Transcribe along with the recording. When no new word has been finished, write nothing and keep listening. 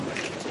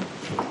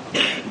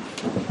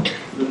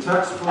The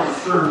text for the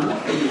sermon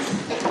is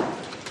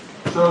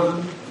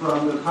chosen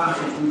from the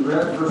passage we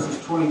read, verses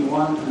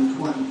 21 and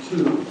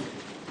 22,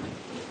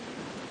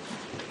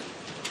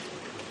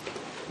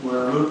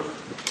 where Luke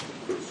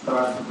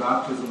describes the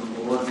baptism of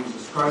the Lord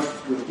Jesus Christ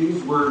with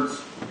these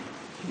words: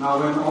 "Now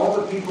when all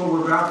the people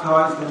were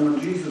baptized, and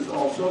when Jesus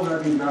also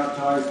had been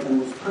baptized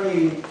and was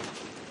praying,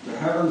 the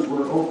heavens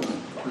were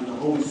opened, and the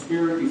Holy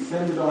Spirit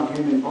descended on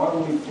him in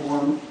bodily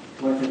form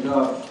like a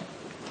dove.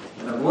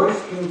 And a voice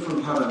came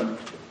from heaven,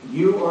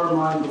 'You are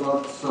my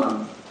beloved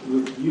Son,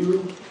 with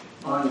you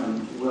I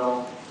am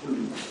well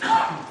pleased.'"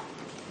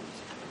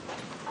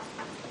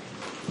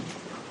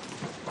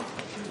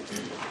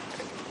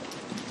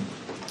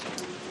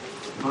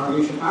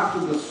 Congregation, after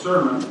the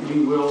sermon,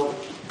 we will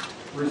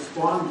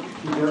respond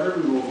together.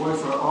 We will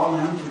voice our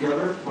amen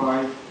together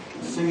by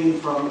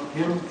singing from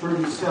hymn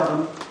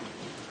 37,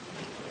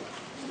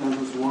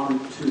 stanzas 1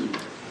 and 2,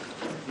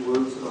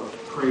 words of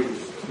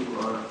praise to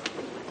our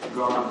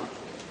God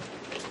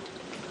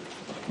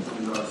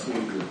and our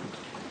Savior.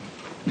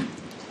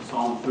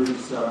 Psalm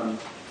 37,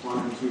 1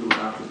 and 2,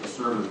 after the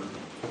sermon.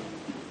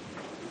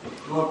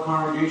 Beloved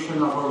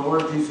congregation of our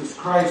Lord Jesus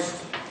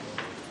Christ,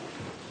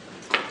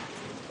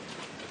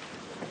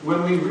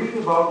 when we read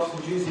about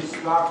Jesus'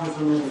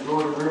 baptism in the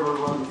Jordan River,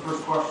 one of the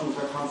first questions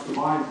that comes to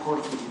mind, of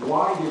course, is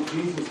why did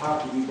Jesus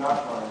have to be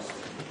baptized?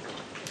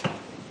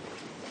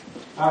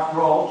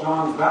 After all,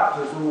 John's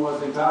baptism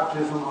was a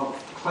baptism of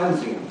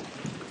cleansing.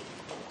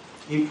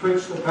 He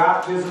preached the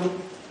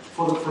baptism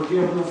for the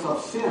forgiveness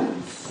of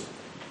sins.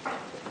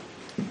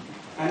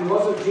 And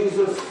wasn't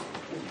Jesus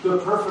the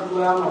perfect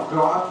Lamb of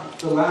God,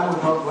 the Lamb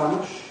without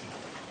blemish?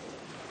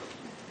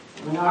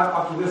 I mean,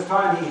 up to this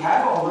time, he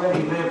had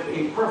already lived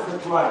a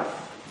perfect life.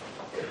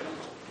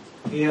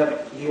 He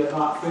had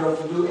not failed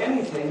to do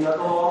anything that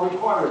the law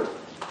required.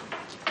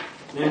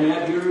 And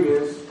yet here he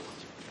is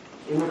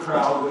in the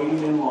crowd,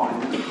 waiting in line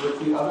with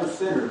the other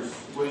sinners,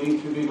 waiting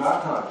to be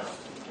baptized.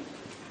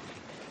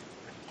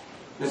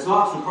 It's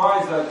not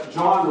surprised that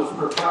John was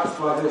perplexed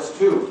by this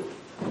too.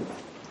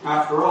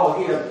 After all,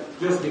 he had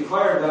just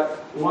declared that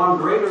one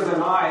greater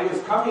than I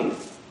is coming.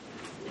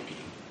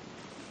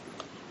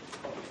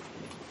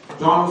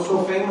 John was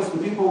so famous, the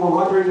people were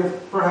wondering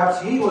if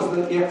perhaps he was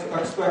the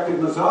expected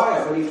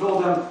Messiah. But he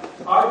told them,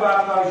 "I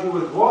baptize you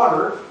with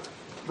water,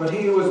 but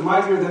he who is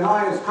mightier than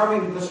I is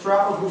coming, the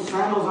strap of whose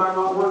sandals I am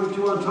not worthy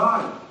to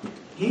untie.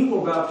 He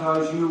will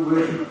baptize you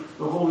with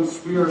the Holy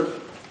Spirit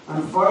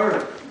and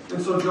fire."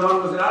 And so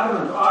John was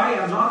adamant, "I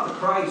am not the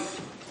Christ.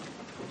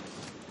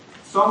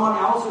 Someone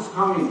else is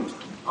coming.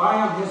 I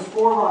am his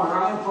forerunner.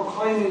 I am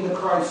proclaiming the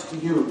Christ to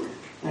you.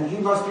 And he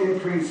must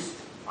increase,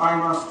 I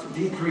must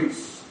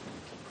decrease."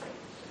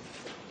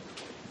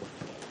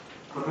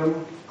 But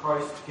then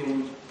Christ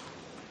came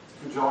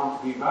to John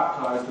to be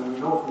baptized, and we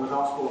know from the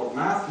Gospel of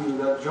Matthew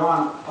that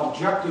John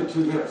objected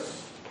to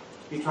this.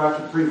 He tried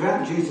to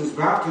prevent Jesus'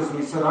 baptism.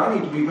 He said, "I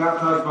need to be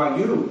baptized by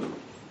you,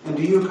 and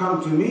do you come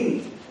to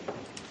me?"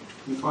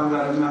 You find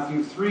that in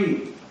Matthew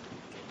 3.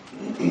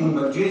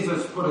 But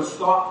Jesus put a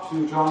stop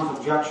to John's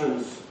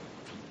objections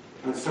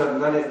and said,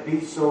 "Let it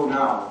be so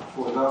now,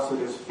 for thus it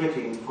is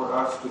fitting for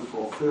us to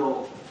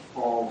fulfill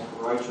all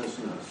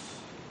righteousness."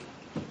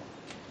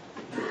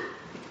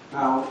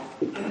 Now,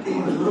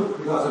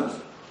 Luke doesn't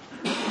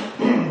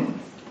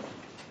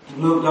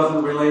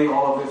relay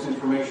all of this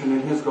information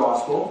in his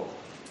gospel,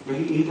 but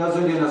he does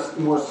it in a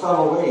more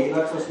subtle way. He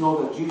lets us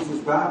know that Jesus'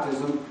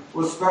 baptism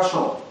was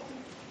special.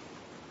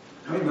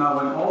 Right now,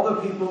 when all the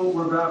people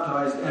were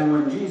baptized, and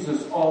when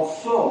Jesus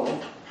also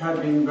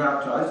had been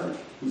baptized,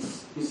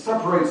 he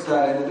separates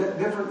that in a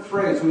different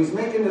phrase. So he's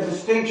making a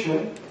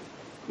distinction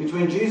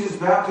between Jesus'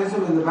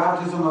 baptism and the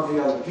baptism of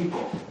the other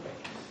people.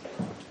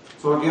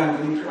 So again,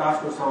 we need to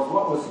ask ourselves,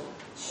 what was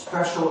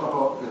special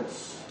about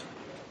this?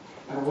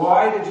 And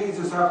why did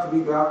Jesus have to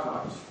be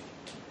baptized?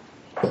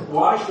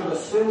 Why should a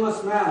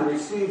sinless man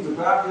receive the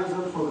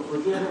baptism for the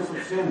forgiveness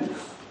of sins?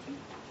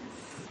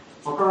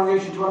 Well,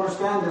 congregation, to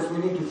understand this, we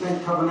need to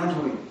think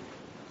covenantally.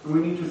 And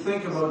we need to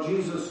think about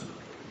Jesus'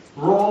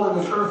 role in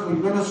his earthly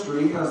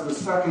ministry as the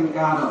second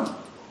Adam.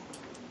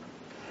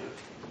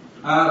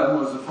 Adam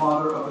was the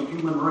father of the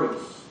human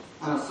race,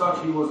 and as such,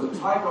 he was a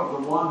type of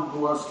the one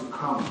who was to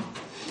come.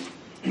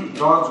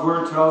 God's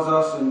word tells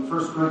us in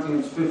 1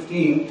 Corinthians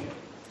 15,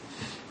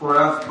 "For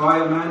as by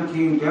a man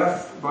came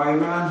death, by a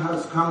man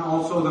has come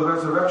also the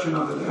resurrection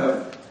of the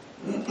dead.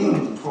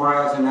 For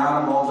as in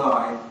Adam all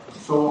die,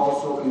 so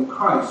also in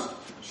Christ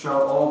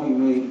shall all be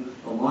made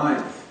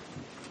alive."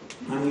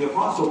 And the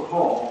Apostle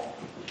Paul,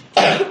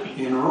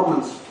 in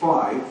Romans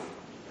 5,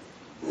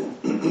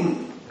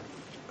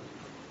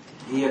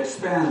 he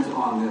expands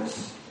on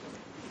this.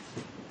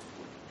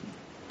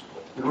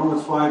 In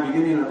Romans 5,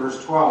 beginning at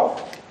verse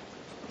 12,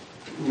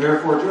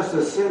 "Therefore, just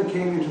as sin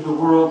came into the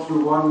world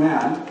through one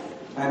man,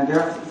 and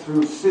death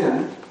through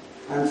sin,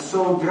 and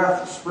so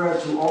death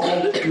spread to all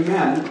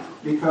men,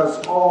 because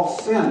all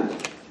sinned."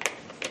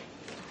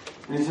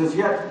 And he says,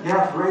 "Yet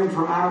death reigned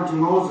from Adam to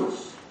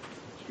Moses,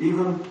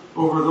 even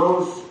over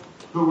those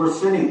who were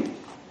sinning,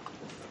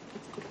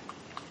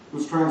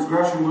 whose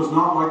transgression was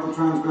not like the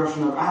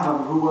transgression of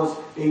Adam, who was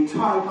a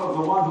type of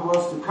the one who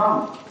was to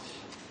come.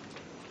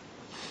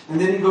 And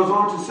then he goes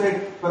on to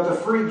say, but the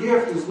free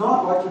gift is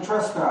not like the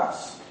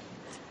trespass.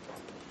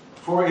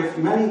 For if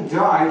many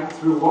died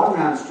through one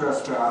man's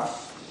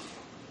trespass,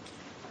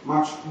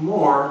 much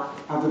more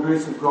have the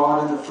grace of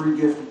God and the free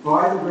gift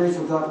by the grace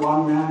of that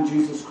one man,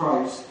 Jesus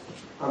Christ,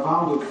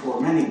 abounded for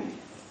many.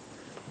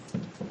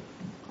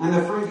 And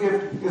the free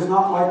gift is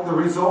not like the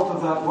result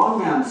of that one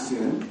man's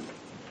sin,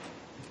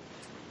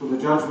 for the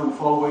judgment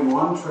following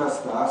one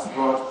trespass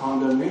brought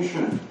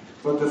condemnation,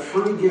 but the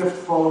free gift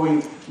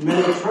following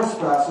many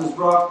trespasses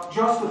brought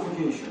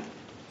justification.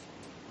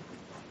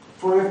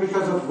 For if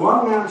because of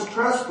one man's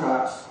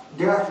trespass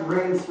death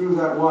reigned through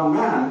that one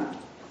man,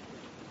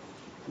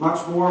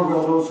 much more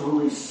will those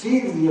who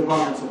receive the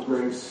abundance of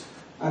grace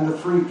and the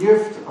free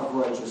gift of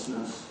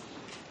righteousness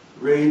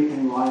reign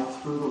in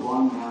life through the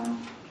one man,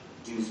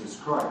 Jesus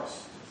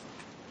Christ.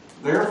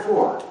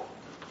 Therefore,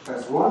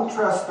 as one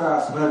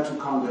trespass led to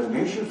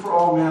condemnation for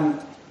all men,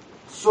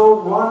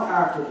 so one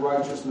act of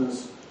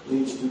righteousness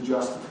leads to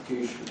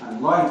justification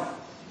and life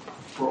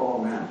for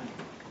all men.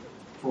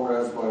 For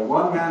as by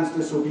one man's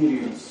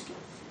disobedience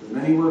the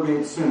many were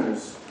made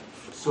sinners,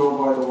 so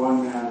by the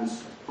one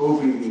man's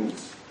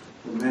obedience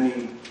the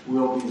many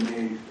will be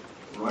made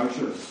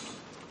righteous.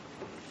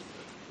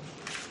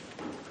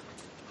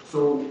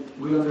 So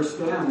we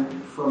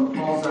understand from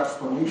Paul's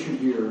explanation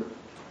here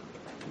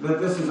that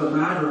this is a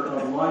matter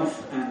of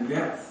life and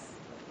death.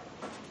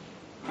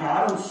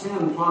 Adam's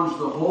sin plunged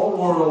the whole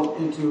world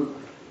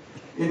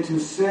into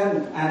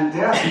sin and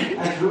death,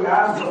 and through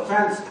Adam's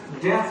offense,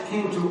 death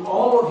came to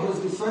all of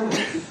his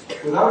descendants,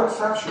 without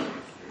exception.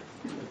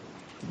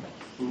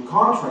 In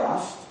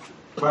contrast,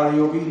 by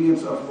the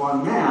obedience of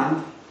one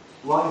man,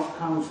 life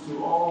comes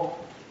to all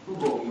who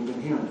believe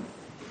in him.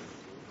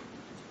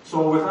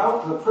 So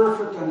without the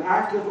perfect and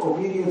active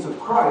obedience of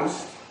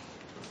Christ,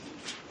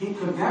 he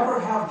could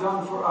never have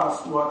done for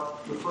us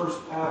what the first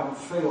Adam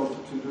failed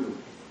to do.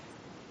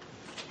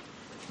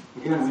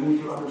 Again, we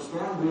need to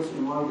understand this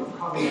in light of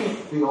covenant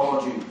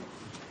theology.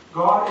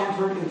 God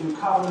entered into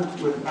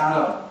covenant with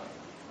Adam.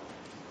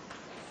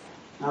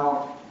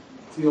 Now,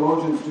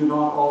 theologians do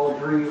not all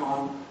agree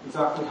on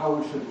exactly how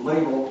we should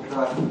label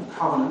that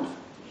covenant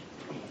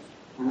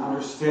and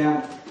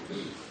understand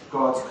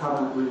God's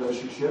covenant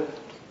relationship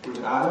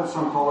with Adam.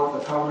 Some call it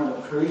the covenant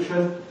of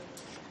creation.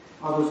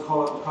 Others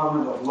call it the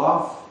covenant of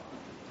love.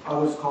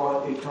 Others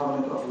call it a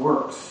covenant of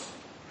works.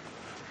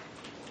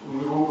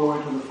 We won't go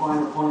into the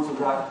finer points of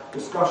that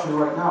discussion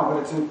right now,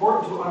 but it's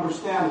important to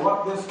understand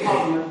what this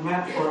covenant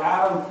meant for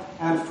Adam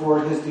and for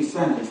his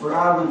descendants, for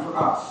Adam and for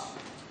us.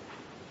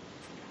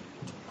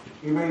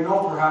 You may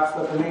know perhaps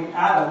that the name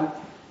Adam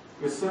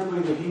is simply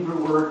the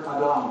Hebrew word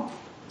Adam,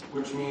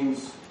 which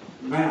means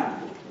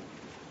man.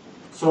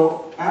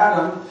 So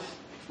Adam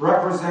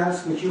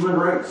represents the human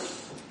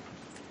race.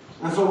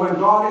 And so when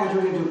God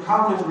entered into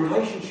covenant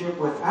relationship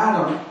with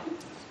Adam,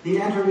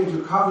 he entered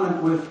into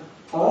covenant with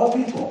all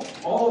people,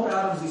 all of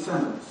Adam's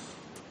descendants.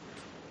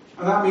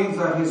 And that means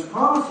that his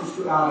promises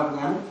to Adam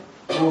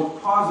then,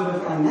 both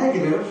positive and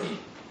negative,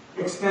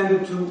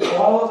 extended to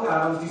all of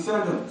Adam's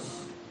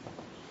descendants.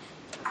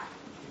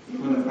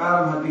 And if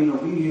Adam had been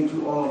obedient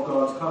to all of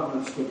God's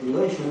covenant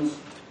stipulations,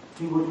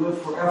 he would live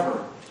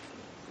forever.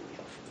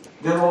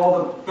 Then all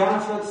the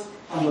benefits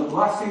and the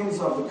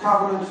blessings of the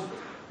covenant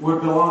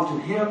would belong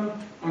to him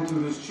and to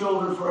his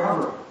children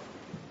forever.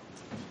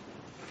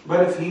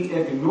 But if he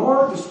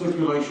ignored the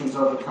stipulations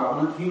of the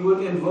covenant, he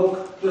would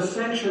invoke the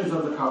sanctions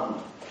of the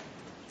covenant,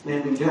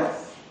 namely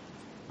death.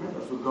 Right?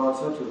 That's what God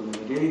said to them.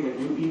 The day that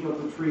you eat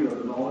of the tree of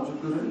the knowledge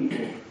of good and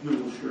evil, you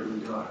will surely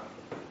die.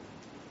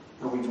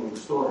 And we know the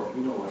story.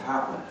 We know what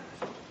happened.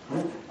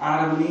 Right?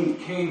 Adam and Eve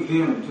caved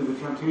in to the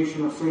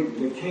temptation of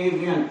Satan. They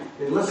caved in.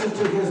 They listened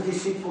to his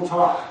deceitful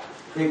talk.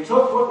 They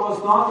took what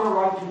was not their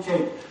right to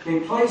take.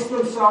 They placed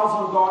themselves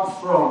on God's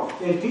throne.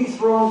 They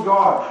dethroned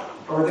God.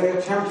 Or they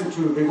attempted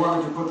to. They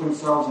wanted to put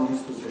themselves in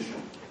his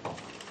position.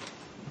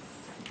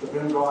 But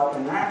then God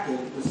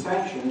enacted the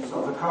sanctions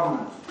of the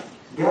covenant.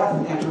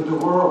 Death entered the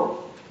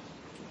world.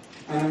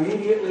 And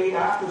immediately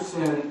after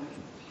sin,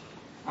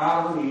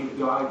 Adam and Eve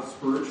died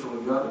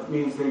spiritually. That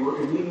means they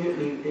were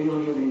immediately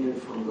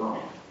alienated from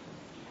God.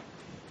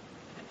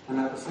 And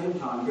at the same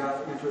time,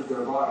 death entered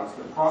their bodies.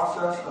 The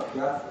process of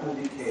death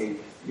and decay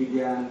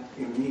began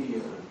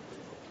immediately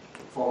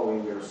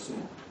following their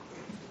sin.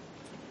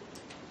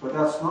 But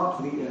that's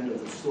not the end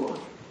of the story.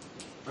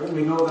 Right?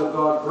 We know that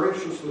God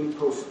graciously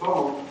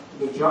postponed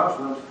the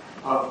judgment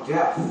of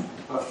death,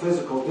 of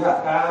physical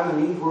death. Adam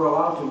and Eve were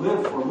allowed to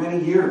live for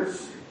many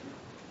years.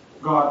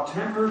 God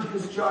tempered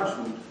his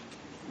judgment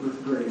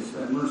with grace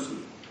and mercy.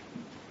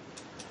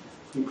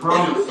 He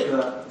promised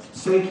that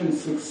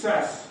Satan's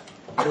success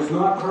was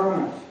not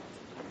permanent,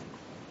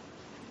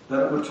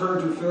 that it would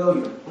turn to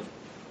failure.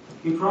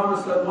 He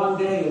promised that one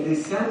day a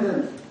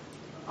descendant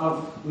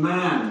of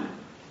man,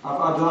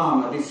 of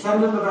Adam, a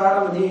descendant of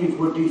Adam and Eve,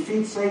 would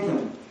defeat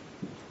Satan.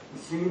 The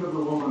seed of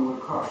the woman would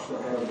crush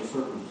the head of the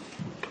serpent.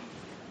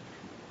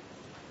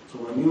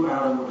 So a new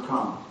Adam would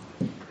come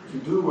to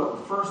do what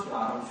the first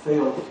Adam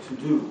failed to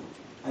do.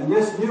 And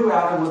this new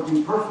Adam would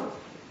be perfect.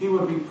 He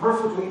would be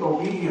perfectly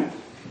obedient.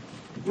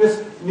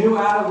 This new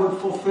Adam would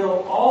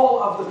fulfill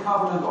all of the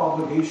covenant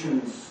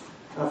obligations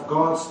of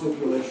God's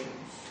stipulations.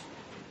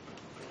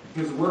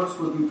 His works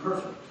would be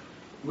perfect,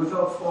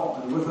 without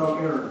fault and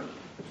without error.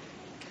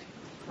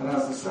 And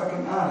as the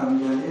second Adam,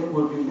 then it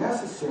would be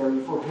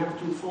necessary for him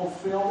to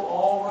fulfill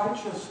all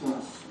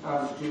righteousness,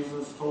 as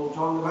Jesus told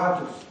John the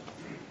Baptist.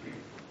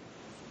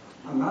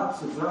 And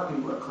that's exactly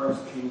what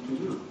Christ came to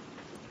do.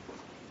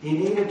 He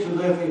needed to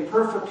live a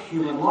perfect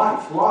human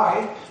life.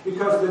 Why?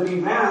 Because the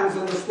demands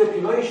and the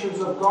stipulations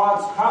of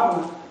God's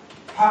covenant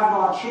have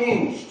not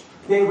changed.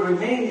 They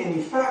remain in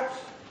effect.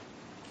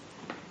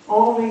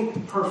 Only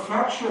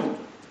perfection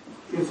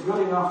is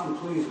good enough to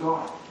please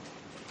God.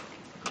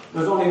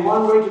 There's only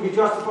one way to be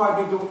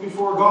justified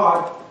before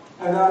God,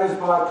 and that is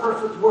by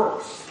perfect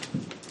works.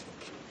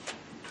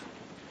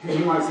 And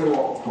you might say,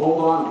 well,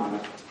 hold on a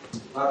minute.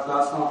 That's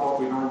not what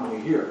we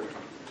normally hear.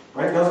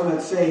 Right? Doesn't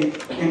it say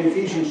in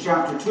Ephesians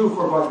chapter 2,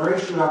 for by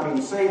grace you have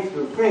been saved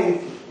through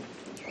faith,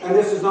 and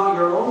this is not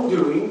your own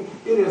doing,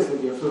 it is the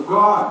gift of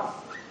God,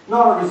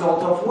 not a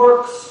result of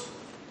works,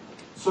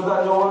 so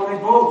that no one may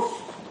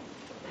boast.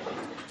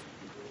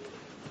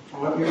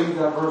 Well, let me read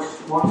that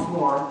verse once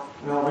more,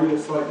 and I'll read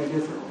it slightly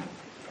differently.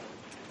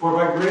 For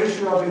by grace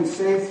you have been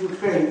saved through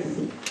faith,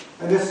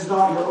 and this is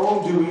not your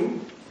own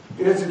doing,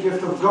 it is a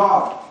gift of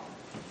God,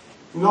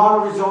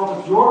 not a result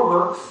of your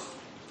works,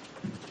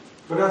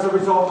 but as a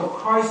result of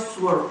Christ's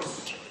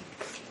works,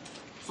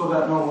 so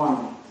that no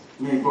one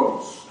may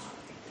boast.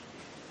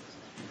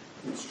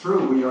 It's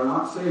true, we are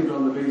not saved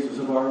on the basis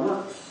of our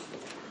works,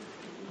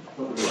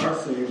 but we are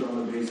saved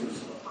on the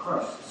basis of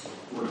Christ's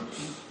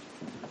works.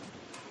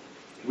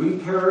 We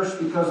perish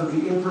because of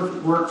the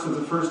imperfect works of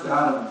the first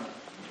Adam,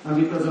 and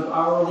because of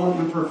our own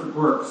imperfect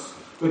works,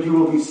 but you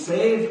will be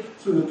saved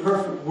through the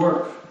perfect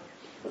work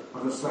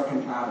of the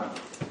second Adam.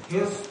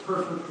 His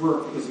perfect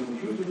work is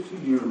imputed to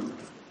you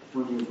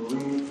when you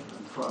believe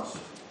and trust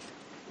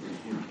in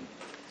Him.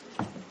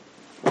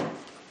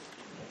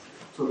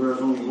 So there is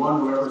only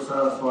one who ever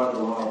satisfied the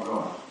law of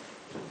God.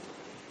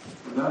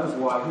 And that is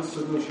why his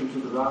submission to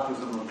the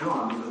baptism of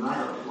John is a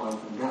matter of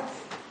life and death.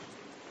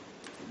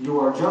 You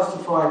are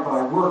justified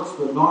by works,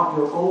 but not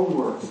your own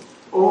works.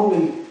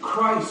 Only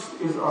Christ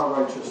is our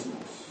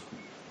righteousness.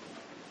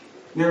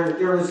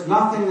 There is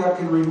nothing that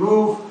can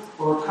remove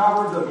or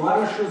cover the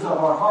blemishes of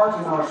our heart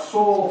and our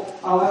soul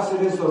unless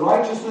it is the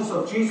righteousness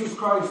of Jesus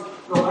Christ,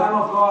 the Lamb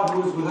of God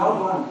who is without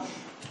blemish.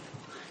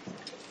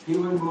 He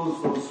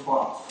removes those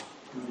spots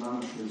and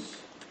blemishes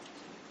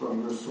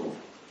from your soul.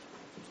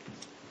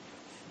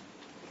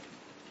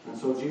 And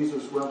so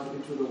Jesus went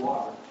into the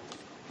water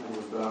and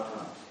was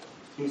baptized.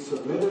 He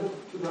submitted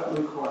to that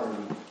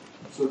requirement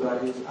so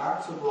that his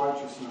acts of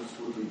righteousness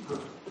would be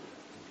perfect.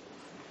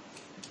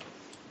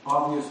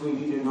 Obviously,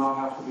 he did not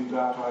have to be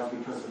baptized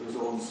because of his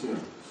own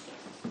sins.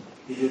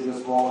 He did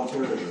this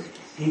voluntarily.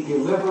 He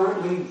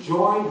deliberately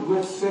joined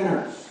with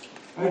sinners.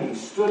 Right? He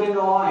stood in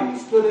the line. He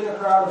stood in a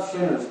crowd of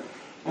sinners.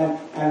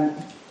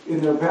 And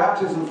in their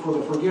baptism for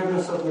the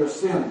forgiveness of their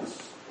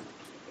sins.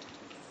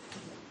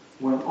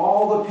 When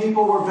all the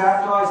people were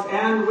baptized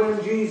and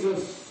when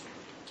Jesus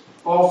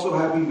also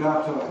had been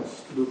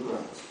baptized, Luke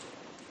writes.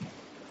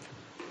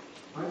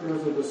 Right?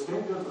 There's a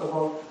distinctive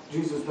about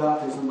Jesus'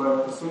 baptism, but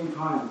at the same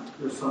time,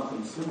 there's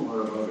something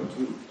similar about it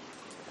too.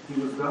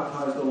 He was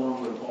baptized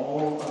along with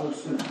all other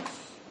sinners.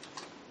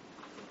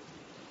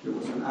 It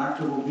was an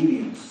act of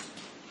obedience,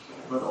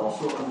 but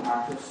also an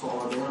act of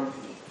solidarity.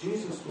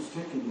 Jesus was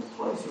taking the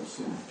place of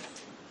sinners.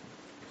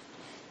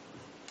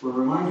 We're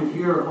reminded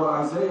here of what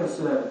Isaiah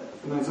said.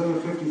 In Isaiah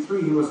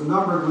 53, he was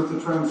numbered with the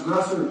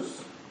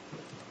transgressors.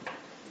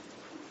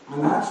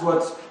 And that's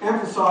what's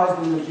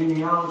emphasized in the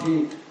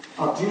genealogy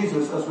of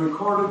Jesus as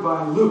recorded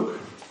by Luke.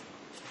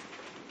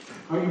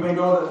 Now you may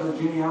know that the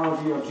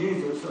genealogy of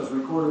Jesus as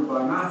recorded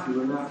by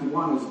Matthew in Matthew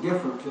 1 is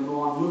different than the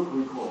one Luke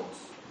records.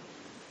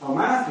 Now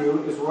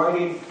Matthew is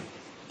writing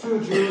to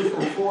Jews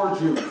and for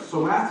Jews.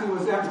 So Matthew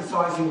is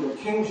emphasizing the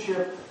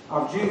kingship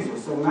of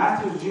Jesus. And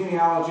Matthew's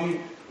genealogy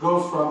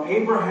goes from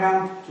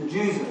Abraham to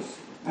Jesus.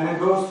 And it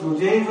goes through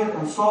David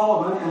and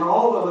Solomon and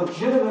all the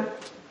legitimate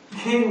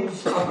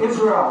kings of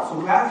Israel. So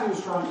Matthew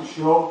is trying to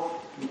show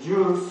the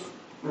Jews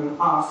and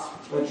us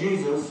that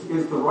Jesus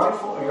is the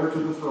rightful heir to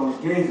the throne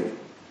of David.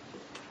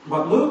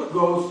 But Luke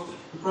goes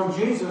from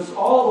Jesus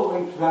all the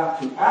way back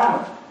to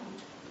Adam.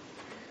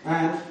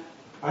 And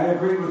I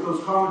agree with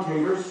those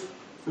commentators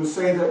who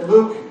say that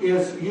Luke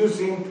is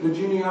using the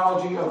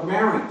genealogy of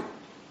Mary.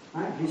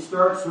 Right? He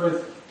starts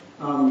with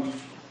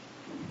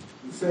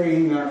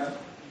saying that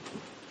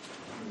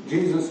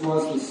Jesus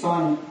was the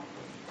son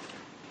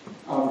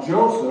of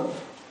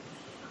Joseph,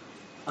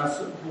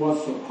 as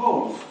was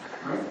supposed,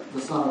 right?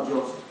 The son of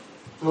Joseph.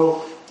 So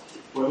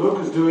what Luke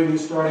is doing,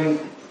 he's starting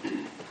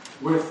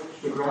with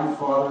the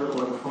grandfather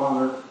or the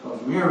father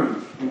of Mary,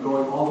 and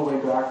going all the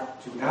way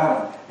back to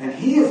Adam. And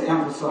he is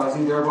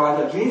emphasizing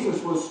thereby that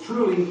Jesus was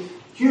truly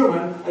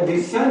human, a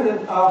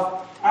descendant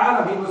of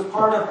Adam. He was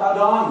part of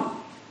Adam,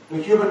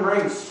 the human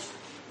race.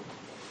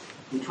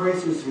 He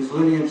traces his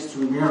lineage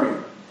through Mary.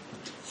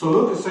 So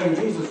Luke is saying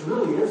Jesus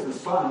really is the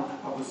son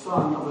of the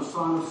son of the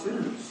son of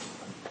sinners.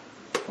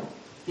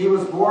 He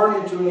was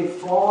born into a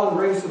fallen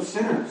race of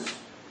sinners,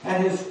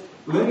 and his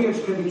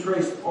lineage can be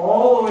traced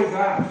all the way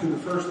back to the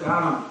first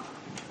Adam.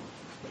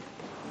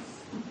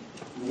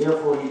 And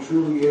therefore, he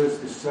truly is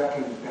the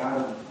second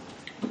Adam.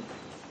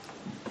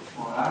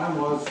 Well,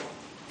 Adam was the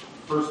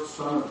first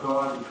son of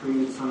God, the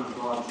created son of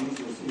God.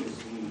 Jesus is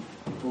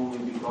the only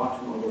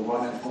begotten, or the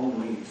one and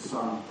only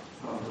Son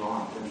of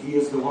God. And he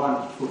is the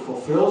one who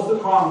fulfills the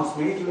promise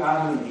made to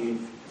Adam and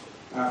Eve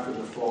after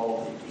the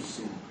fall into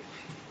sin.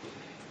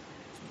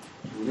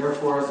 And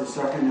therefore, as the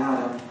second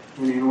Adam,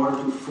 and in order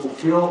to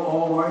fulfill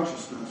all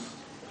righteousness,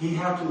 he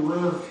had to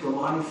live the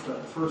life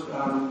that the first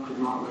Adam could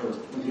not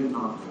live and did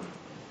not live.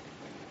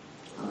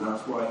 And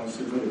that's why he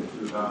submitted to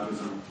the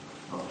baptism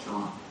of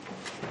John.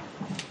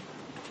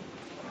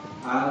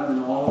 Adam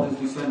and all his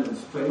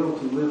descendants failed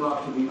to live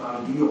up to the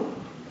ideal,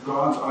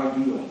 God's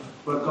ideal.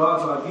 But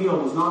God's ideal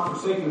was not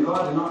forsaken.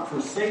 God did not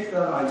forsake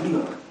that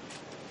ideal.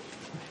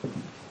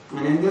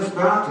 And in this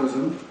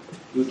baptism,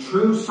 the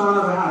true son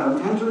of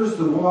Adam enters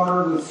the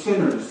water with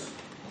sinners,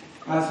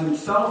 as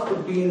himself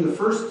would be the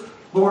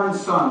firstborn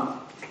son,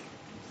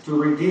 to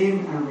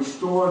redeem and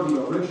restore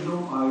the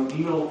original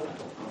ideal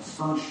of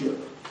sonship.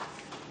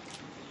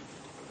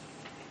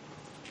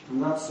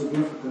 And that's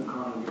significant,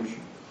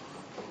 congregation,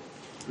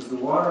 because the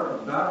water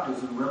of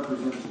baptism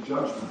represents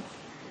judgment,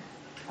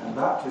 and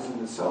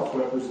baptism itself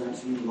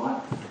represents new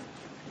life.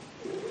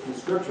 In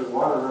Scripture,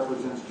 water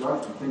represents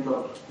judgment. Think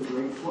of the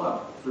great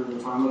flood during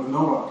the time of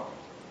Noah,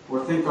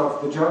 or think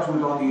of the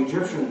judgment on the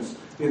Egyptians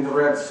in the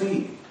Red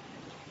Sea.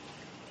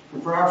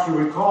 And perhaps you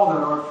recall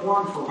that our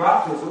form for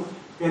baptism,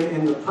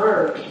 in the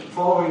prayer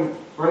following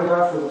right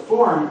after the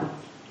form,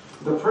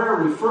 the prayer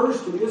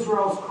refers to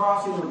Israel's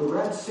crossing of the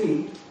Red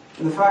Sea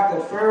and the fact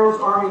that Pharaoh's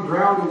army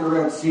drowned in the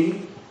Red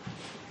Sea,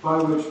 by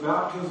which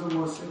baptism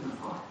was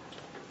signified.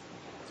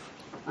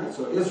 Right?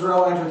 So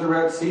Israel entered the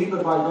Red Sea,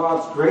 but by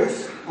God's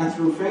grace and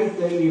through faith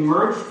they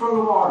emerged from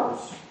the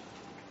waters.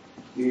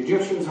 The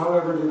Egyptians,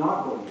 however, did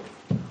not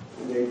believe,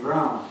 and they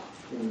drowned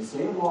in the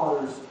same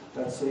waters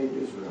that saved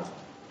Israel.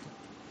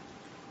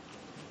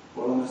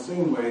 Well, in the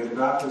same way, the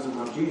baptism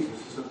of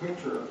Jesus is a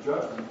picture of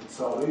judgment and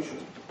salvation.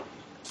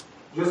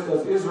 Just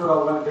as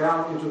Israel went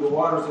down into the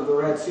waters of the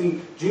Red Sea,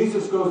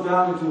 Jesus goes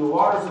down into the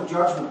waters of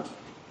judgment.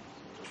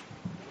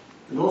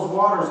 And those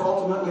waters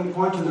ultimately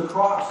point to the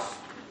cross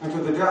and to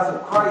the death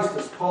of Christ,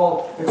 as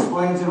Paul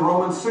explains in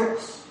Romans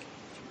 6.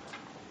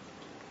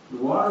 The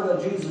water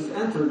that Jesus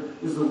entered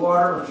is the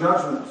water of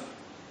judgment,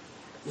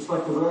 just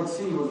like the Red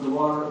Sea was the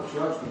water of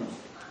judgment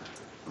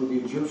for the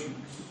Egyptians.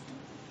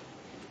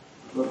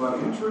 But by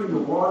entering the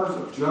waters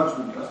of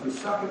judgment as the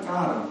second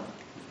Adam,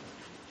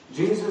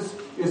 Jesus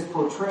is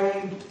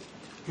portraying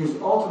his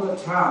ultimate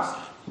task.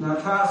 And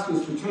that task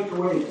is to take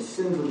away the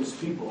sins of his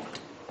people,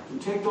 to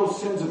take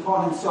those sins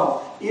upon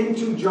himself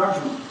into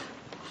judgment.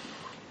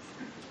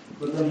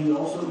 But then he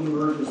also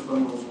emerges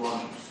from those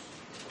waters.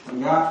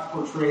 And that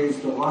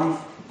portrays the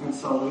life and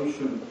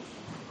salvation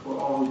for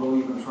all who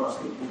believe and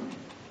trust in him.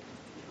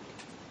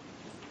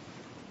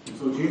 And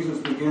so Jesus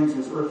begins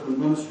his earthly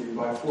ministry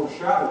by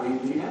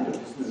foreshadowing the end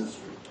of his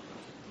ministry.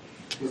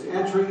 His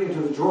entry into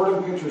the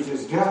Jordan pictures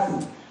his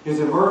death. His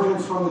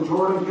emergence from the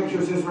Jordan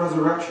pictures his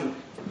resurrection.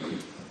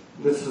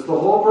 This is the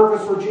whole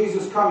purpose for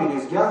Jesus coming.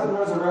 His death and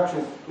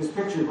resurrection is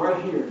pictured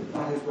right here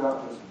at his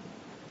baptism.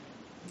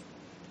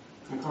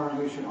 And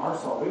congregation, our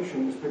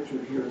salvation is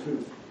pictured here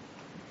too.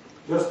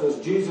 Just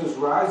as Jesus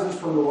rises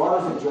from the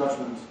waters of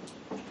judgment,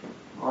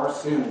 our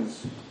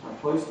sins are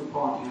placed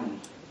upon him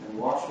and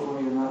washed away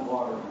in that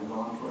water and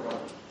gone forever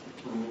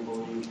when we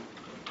believe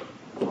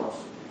and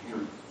trust in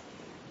him.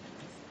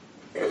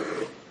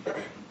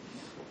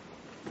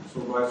 So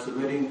by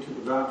submitting to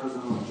the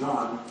baptism of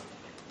John,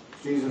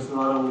 Jesus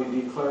not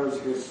only declares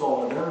his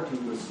solidarity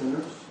with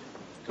sinners,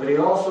 but he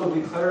also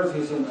declares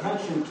his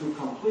intention to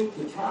complete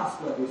the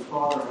task that his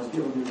Father has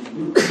given him to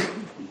do.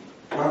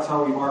 That's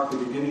how he marked the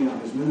beginning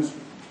of his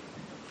ministry.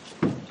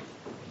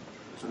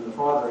 And the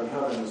Father in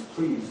heaven is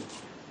pleased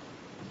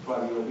by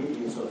the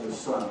obedience of his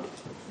Son.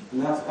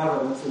 And that's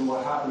evidence in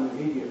what happened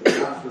immediately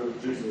after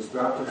Jesus'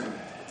 baptism.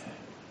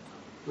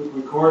 Luke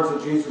records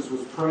that Jesus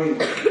was praying.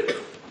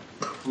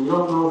 We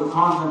don't know the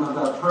content of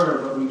that prayer,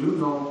 but we do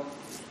know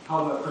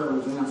how that prayer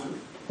was answered.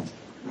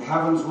 The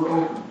heavens were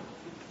opened.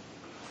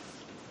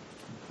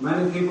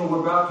 Many people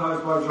were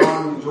baptized by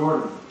John in the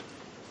Jordan,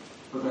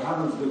 but the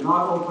heavens did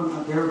not open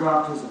at their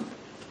baptism.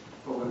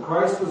 But when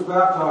Christ was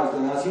baptized,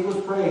 and as he was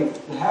praying,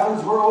 the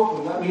heavens were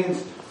opened. That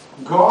means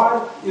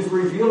God is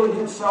revealing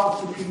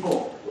himself to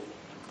people.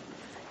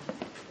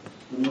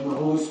 And then the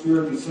Holy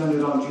Spirit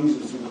descended on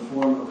Jesus in the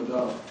form of a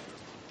dove.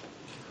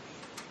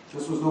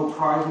 This was no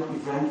private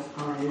event,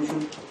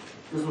 congregation.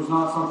 This was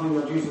not something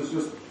that Jesus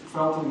just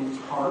felt in his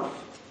heart.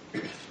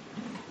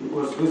 It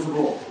was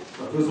visible,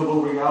 a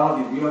visible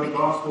reality. The other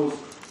Gospels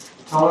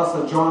tell us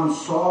that John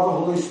saw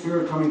the Holy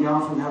Spirit coming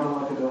down from heaven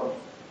like a dove.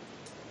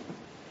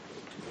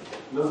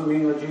 It doesn't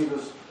mean that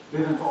Jesus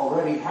didn't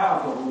already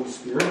have the Holy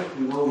Spirit.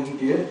 We know that he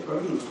did,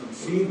 right? He was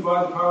conceived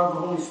by the power of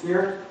the Holy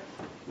Spirit.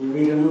 We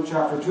read in Luke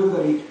chapter 2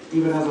 that he,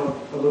 even as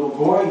a little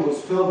boy, he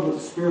was filled with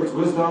the Spirit's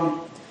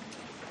wisdom.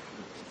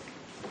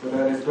 But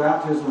at his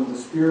baptism, the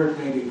Spirit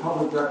made a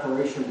public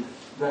declaration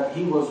that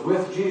he was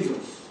with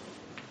Jesus.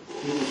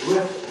 He was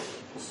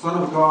with the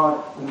Son of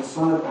God and the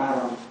Son of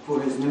Adam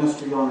for his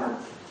ministry on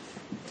earth.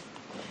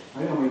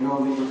 Right? And we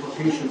know the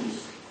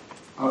implications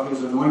of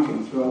his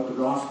anointing throughout the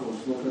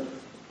Gospels. Look at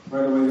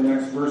right away the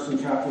next verse in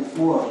chapter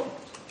 4.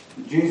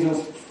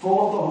 Jesus,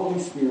 full of the Holy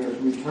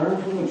Spirit,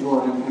 returned from the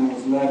Jordan and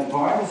was led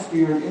by the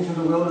Spirit into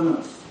the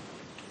wilderness.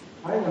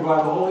 Right? And by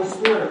the Holy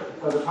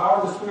Spirit, by the power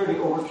of the Spirit, he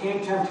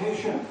overcame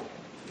temptation.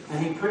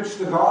 And he preached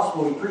the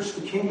gospel, he preached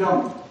the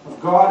kingdom of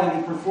God, and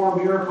he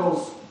performed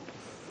miracles.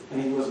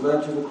 And he was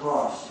led to the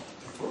cross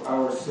for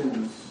our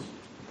sins.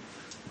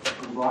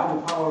 And by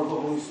the power of the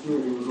Holy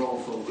Spirit, he was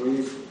also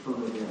raised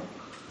from the dead.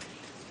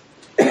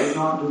 He did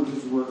not do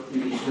his work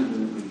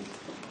independently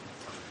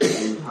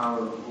in the power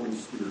of the Holy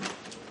Spirit.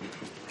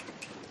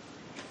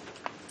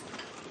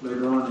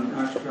 Later on in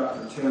Acts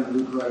chapter 10,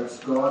 Luke writes,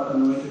 God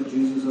anointed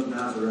Jesus of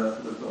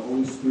Nazareth with the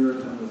Holy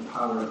Spirit and with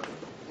power.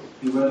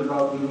 He went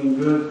about doing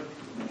good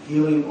and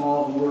healing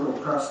all who were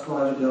oppressed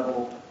by the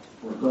devil,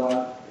 for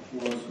God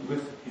was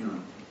with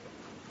him.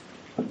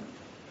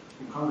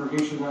 In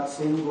congregation, that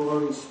same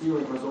glorious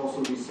Spirit has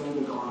also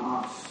descended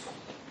on us.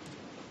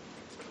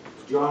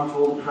 As John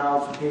told the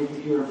crowds who came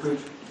to hear him preach,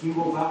 he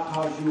will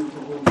baptize you with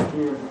the Holy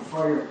Spirit and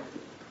fire.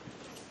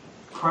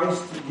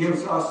 Christ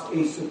gives us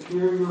a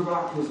superior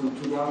baptism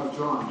to that of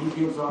John.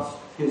 He gives us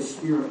his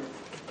Spirit.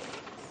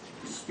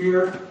 The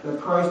Spirit that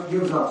Christ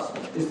gives us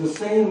is the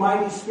same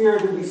mighty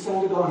Spirit who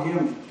descended on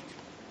him.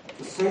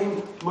 The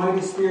same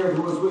mighty Spirit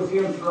who was with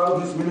him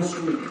throughout his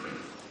ministry.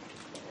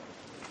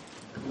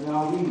 And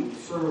now we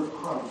serve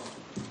Christ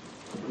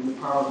in the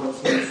power of that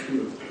same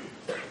Spirit.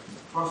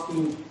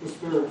 Trusting the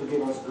Spirit to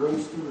give us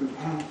grace to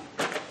repent,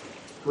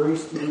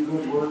 grace to do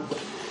good works,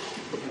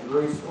 and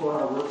grace for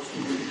our works to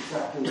be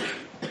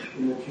effective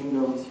in the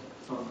kingdom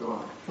of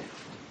God.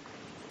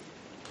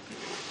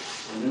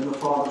 And then the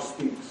Father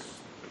speaks.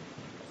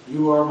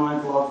 You are my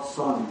beloved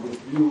Son.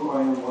 With you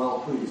I am well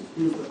pleased.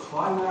 Here's the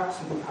climax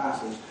of the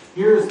passage.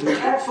 Here's the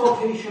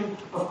exaltation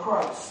of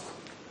Christ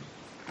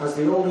as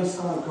the only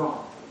Son of God.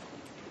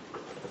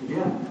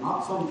 Again,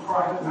 not some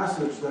private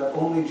message that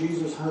only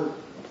Jesus heard.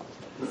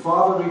 The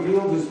Father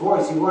revealed his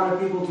voice. He wanted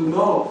people to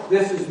know,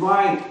 this is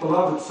my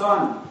beloved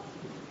Son.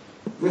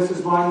 This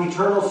is my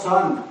eternal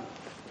Son.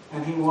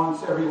 And he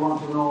wants everyone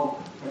to know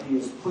that he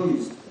is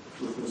pleased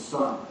with his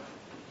Son.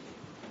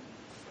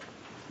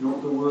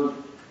 Note the wording,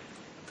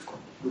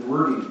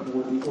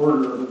 or the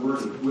order of the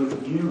wording.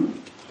 With you,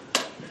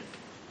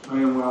 I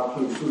am well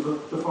pleased. So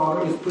the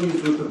Father is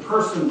pleased with the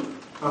person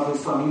of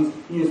his Son.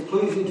 He is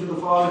pleasing to the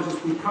Father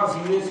just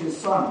because he is his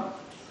Son.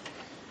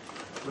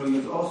 But he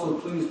is also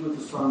pleased with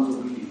the Son's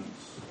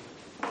obedience.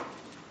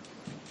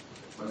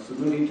 By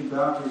submitting to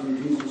baptism,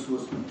 Jesus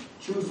was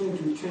choosing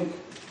to take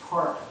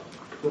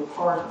the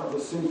part of the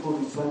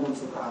sinful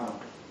descendants of Adam.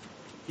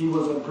 He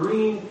was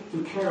agreeing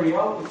to carry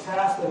out the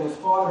task that his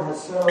Father had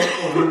set out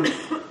for him.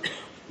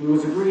 He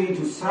was agreeing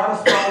to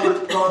satisfy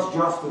God's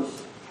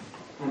justice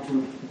and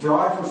to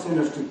die for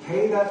sinners, to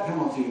pay that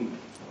penalty.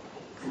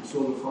 And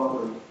so the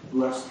Father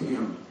blessed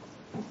him.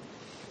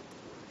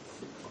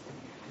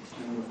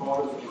 And the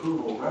Father's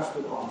approval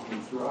rested on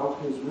him throughout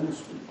his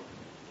ministry.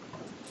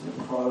 And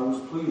the Father was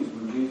pleased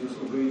when Jesus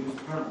obeyed his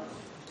parents.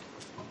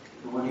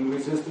 And when he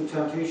resisted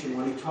temptation,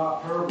 when he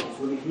taught parables,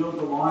 when he healed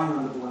the blind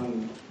and the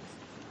lame,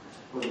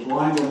 or the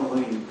blind and the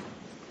lame.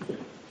 The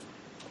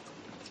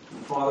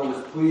Father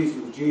was pleased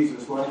with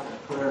Jesus' life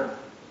and prayer.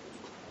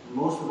 And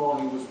most of all,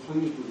 he was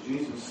pleased with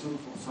Jesus'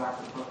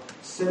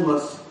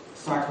 sinless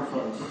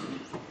sacrifice,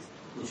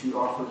 which he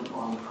offered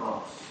on the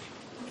cross.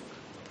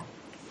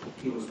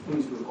 He was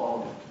pleased with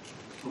all of it.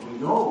 So we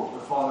know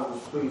the Father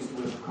was pleased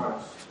with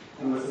Christ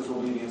and with his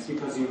obedience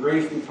because he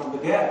raised him from the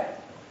dead.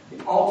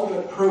 The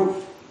ultimate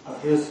proof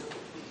of his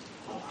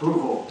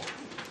approval.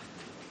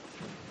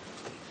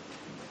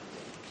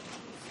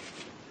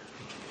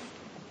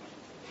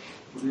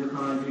 Dear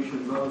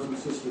congregation, brothers and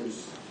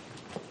sisters,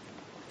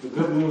 the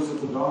good news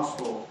of the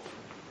gospel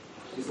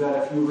is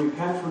that if you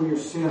repent from your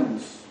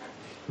sins,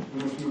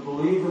 and if you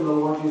believe in the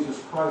Lord Jesus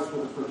Christ for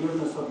the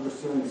forgiveness of your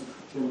sins,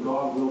 then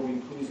God will be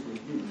pleased with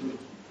you too.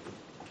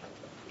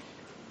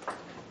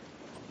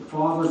 The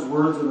Father's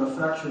words of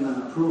affection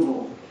and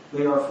approval,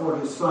 they are for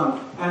his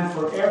Son and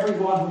for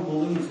everyone who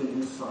believes in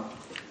his Son.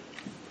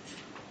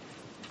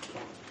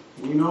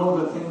 We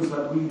know the things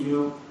that we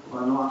do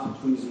are not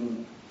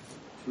pleasing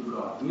to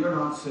God. We are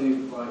not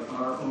saved by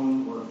our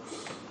own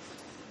works.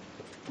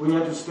 We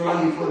had to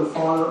stand before the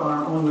Father on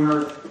our own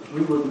merit.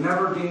 We would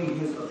never gain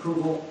his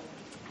approval.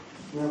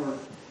 Never.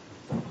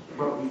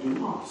 But we do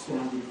not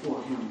stand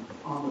before him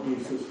on the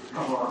basis of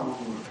our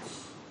own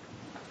works.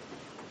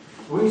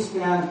 We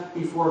stand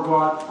before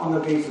God on the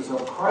basis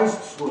of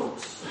Christ's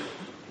works.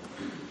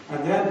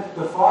 And then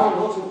the Father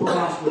looks upon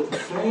us with the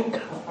same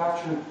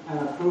affection and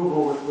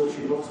approval with which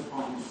he looks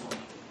upon his Son.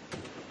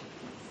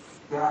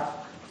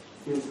 That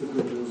is the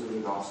good news of the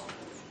gospel.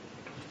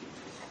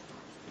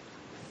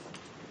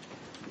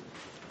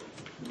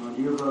 My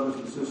dear brothers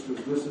and sisters,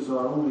 this is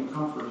our only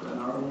comfort and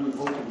our only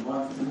hope in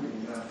life and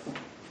in death.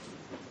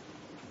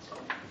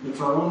 It's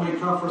our only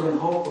comfort and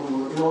hope when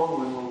we're ill,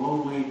 when we're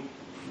lonely,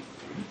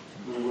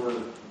 when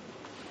we're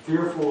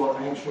fearful or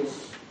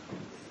anxious.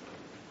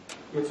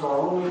 It's our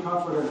only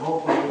comfort and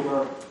hope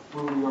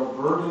when we are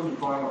burdened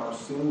by our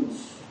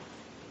sins,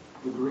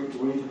 the great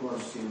weight of our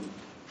sin.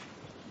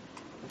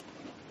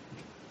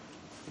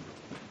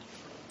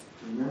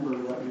 Remember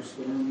that you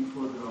stand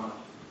before God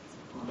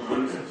on the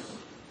basis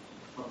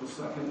of the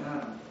second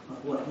Adam,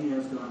 of what he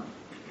has done,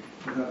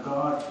 and that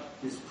God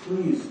is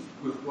pleased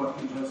with what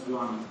he has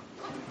done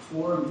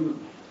for you.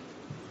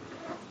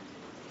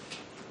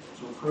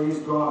 So praise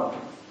God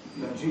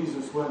that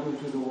Jesus went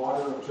into the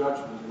water of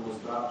judgment and was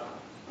baptized.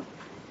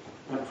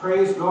 And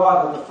praise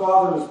God that the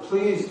Father is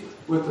pleased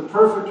with the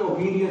perfect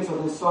obedience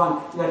of his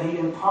Son, that he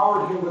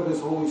empowered him with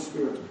his Holy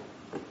Spirit.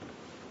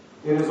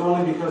 It is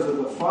only because of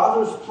the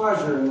Father's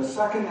pleasure in the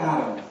second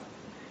Adam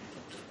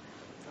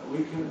that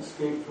we can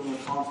escape from the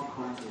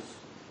consequences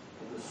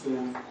of the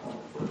sin of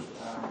the first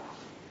Adam.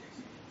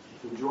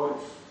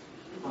 Rejoice,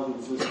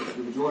 brothers and sisters,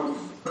 rejoice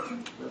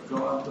that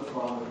God the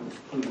Father is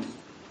pleased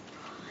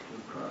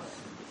with Christ,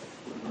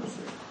 with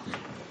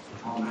mercy.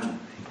 Amen.